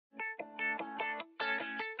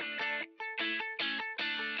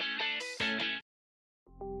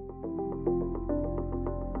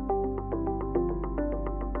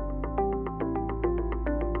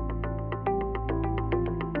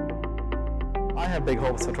I have big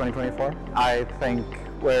hopes for 2024. I think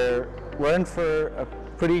we're in for a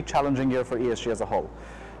pretty challenging year for ESG as a whole.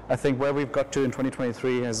 I think where we've got to in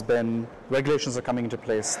 2023 has been regulations are coming into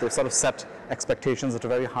place. They've sort of set expectations at a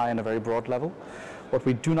very high and a very broad level. What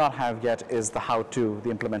we do not have yet is the how-to, the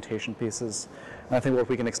implementation pieces. And I think what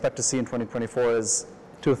we can expect to see in 2024 is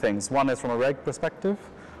two things. One is from a reg perspective,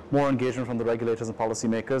 more engagement from the regulators and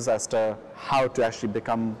policymakers as to how to actually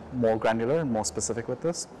become more granular and more specific with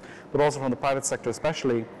this, but also from the private sector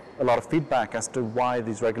especially, a lot of feedback as to why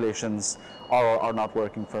these regulations are or are not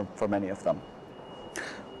working for many of them.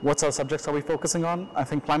 What sort of subjects are we focusing on? I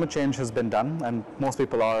think climate change has been done, and most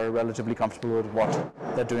people are relatively comfortable with what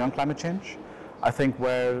they're doing on climate change. I think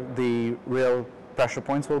where the real pressure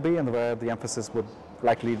points will be and where the emphasis would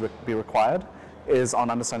likely be required is on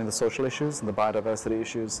understanding the social issues and the biodiversity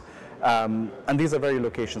issues. And these are very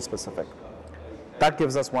location specific. That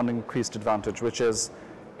gives us one increased advantage, which is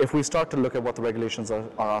if we start to look at what the regulations are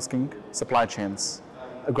asking, supply chains,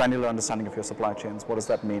 a granular understanding of your supply chains, what does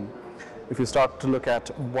that mean? If you start to look at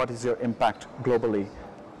what is your impact globally,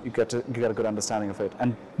 you get a good understanding of it.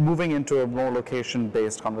 And moving into a more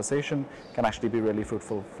location-based conversation can actually be really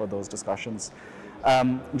fruitful for those discussions.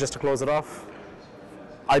 Just to close it off,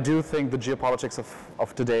 I do think the geopolitics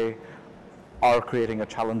of today are creating a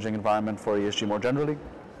challenging environment for ESG more generally.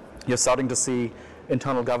 You're starting to see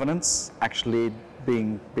internal governance actually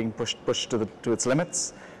being pushed to its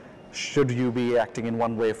limits. Should you be acting in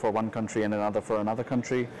one way for one country and another for another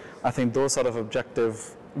country? I think those sort of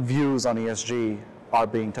objective views on ESG are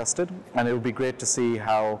being tested, and it will be great to see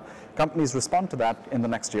how companies respond to that in the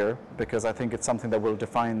next year, because I think it's something that will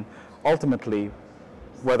define ultimately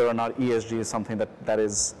whether or not ESG is something that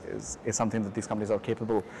is something that these companies are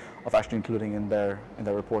capable of actually including in their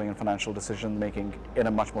reporting and financial decision making in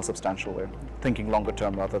a much more substantial way, thinking longer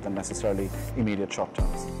term rather than necessarily immediate short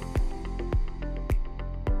terms.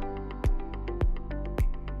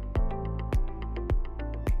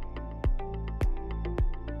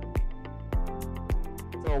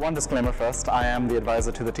 So one disclaimer first, I am the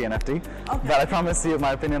advisor to the TNFD, okay. But I promise you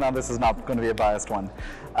my opinion on this is not going to be a biased one.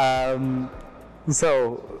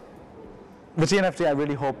 So the TNFD I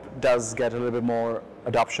really hope does get a little bit more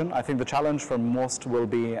adoption. I think the challenge for most will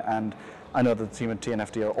be, and I know that the team at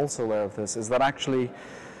TNFD are also aware of this, is that actually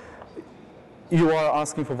you are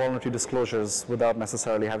asking for voluntary disclosures without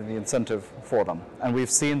necessarily having the incentive for them. And we've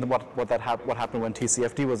seen what happened when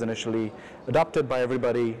TCFD was initially adopted by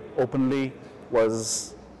everybody openly.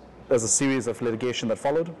 There's a series of litigation that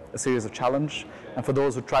followed, a series of challenge, and for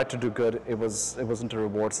those who tried to do good, it wasn't a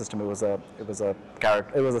reward system. It was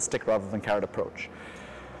a stick rather than carrot approach.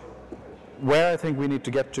 Where I think we need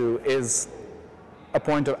to get to is a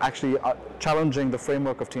point of actually challenging the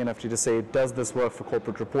framework of TNFD to say, does this work for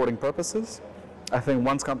corporate reporting purposes? I think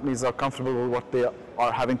once companies are comfortable with what they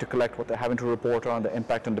are having to collect, what they're having to report on, the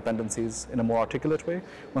impact and dependencies in a more articulate way,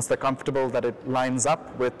 once they're comfortable that it lines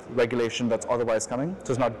up with regulation that's otherwise coming,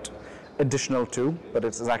 so it's not additional to, but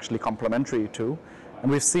it's actually complementary to.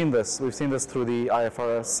 And we've seen this through the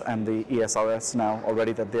IFRS and the ESRS now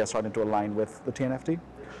already, that they are starting to align with the TNFD.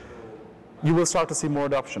 You will start to see more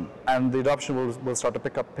adoption, and the adoption will start to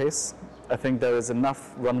pick up pace. I think there is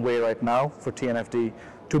enough runway right now for TNFD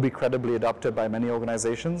to be credibly adopted by many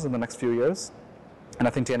organizations in the next few years. And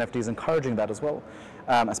I think TNFD is encouraging that as well.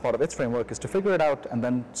 As part of its framework is to figure it out and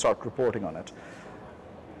then start reporting on it.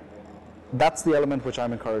 That's the element which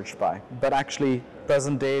I'm encouraged by. But actually,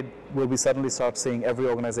 present day, will we suddenly start seeing every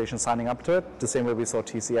organization signing up to it, the same way we saw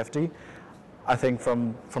TCFD? I think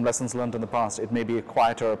from lessons learned in the past, it may be a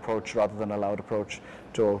quieter approach rather than a loud approach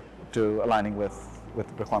to aligning with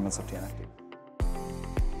requirements of TNFD.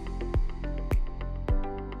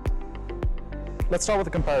 Let's start with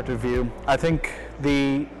a comparative view. I think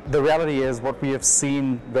the reality is what we have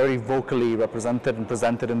seen very vocally represented and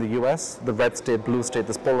presented in the US, the red state, blue state,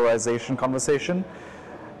 this polarization conversation,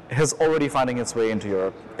 is already finding its way into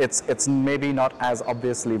Europe. It's maybe not as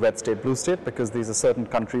obviously red state, blue state, because these are certain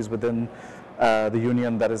countries within the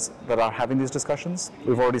union that are having these discussions.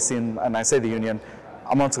 We've already seen, and I say the union,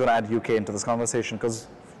 I'm also going to add UK into this conversation, because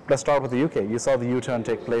let's start with the UK. You saw the U-turn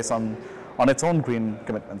take place on its own green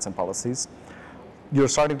commitments and policies. You're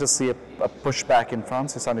starting to see a pushback in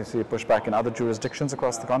France. You're starting to see a pushback in other jurisdictions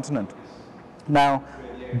across the continent. Now,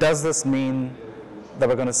 does this mean that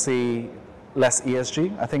we're going to see less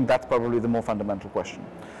ESG? I think that's probably the more fundamental question.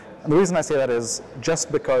 And the reason I say that is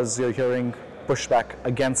just because you're hearing pushback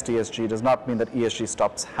against ESG does not mean that ESG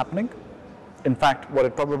stops happening. In fact, what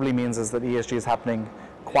it probably means is that ESG is happening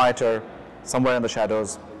quieter, somewhere in the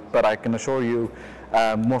shadows, but I can assure you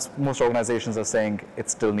most organizations are saying it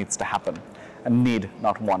still needs to happen. and need,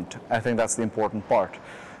 not want. I think that's the important part.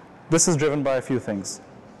 This is driven by a few things.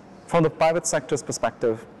 From the private sector's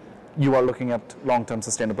perspective, you are looking at long-term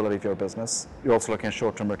sustainability of your business. You're also looking at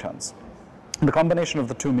short-term returns. The combination of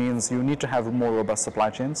the two means you need to have more robust supply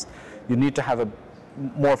chains. You need to have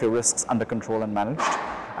more of your risks under control and managed.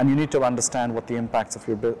 And you need to understand what the impacts of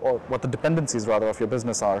or what the dependencies rather of your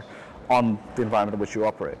business are on the environment in which you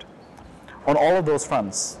operate. On all of those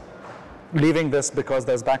fronts, leaving this because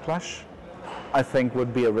there's backlash, I think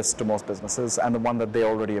would be a risk to most businesses and the one that they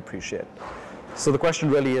already appreciate. So the question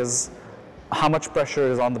really is, how much pressure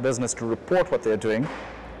is on the business to report what they're doing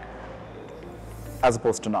as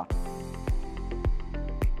opposed to not?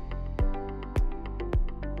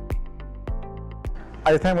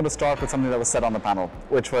 I think I'm going to start with something that was said on the panel,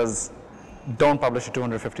 which was, don't publish a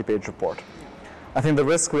 250-page report. I think the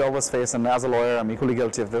risk we always face, and as a lawyer, I'm equally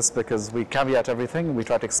guilty of this because we caveat everything, we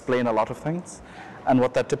try to explain a lot of things, and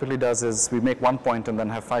what that typically does is we make one point and then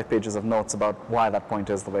have 5 pages of notes about why that point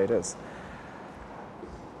is the way it is.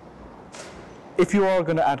 If you are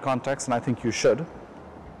going to add context, and I think you should,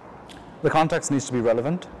 the context needs to be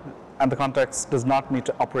relevant, and the context does not need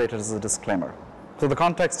to operate as a disclaimer. So the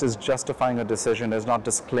context is justifying a decision, is not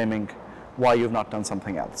disclaiming why you've not done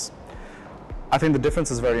something else. I think the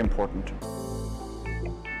difference is very important.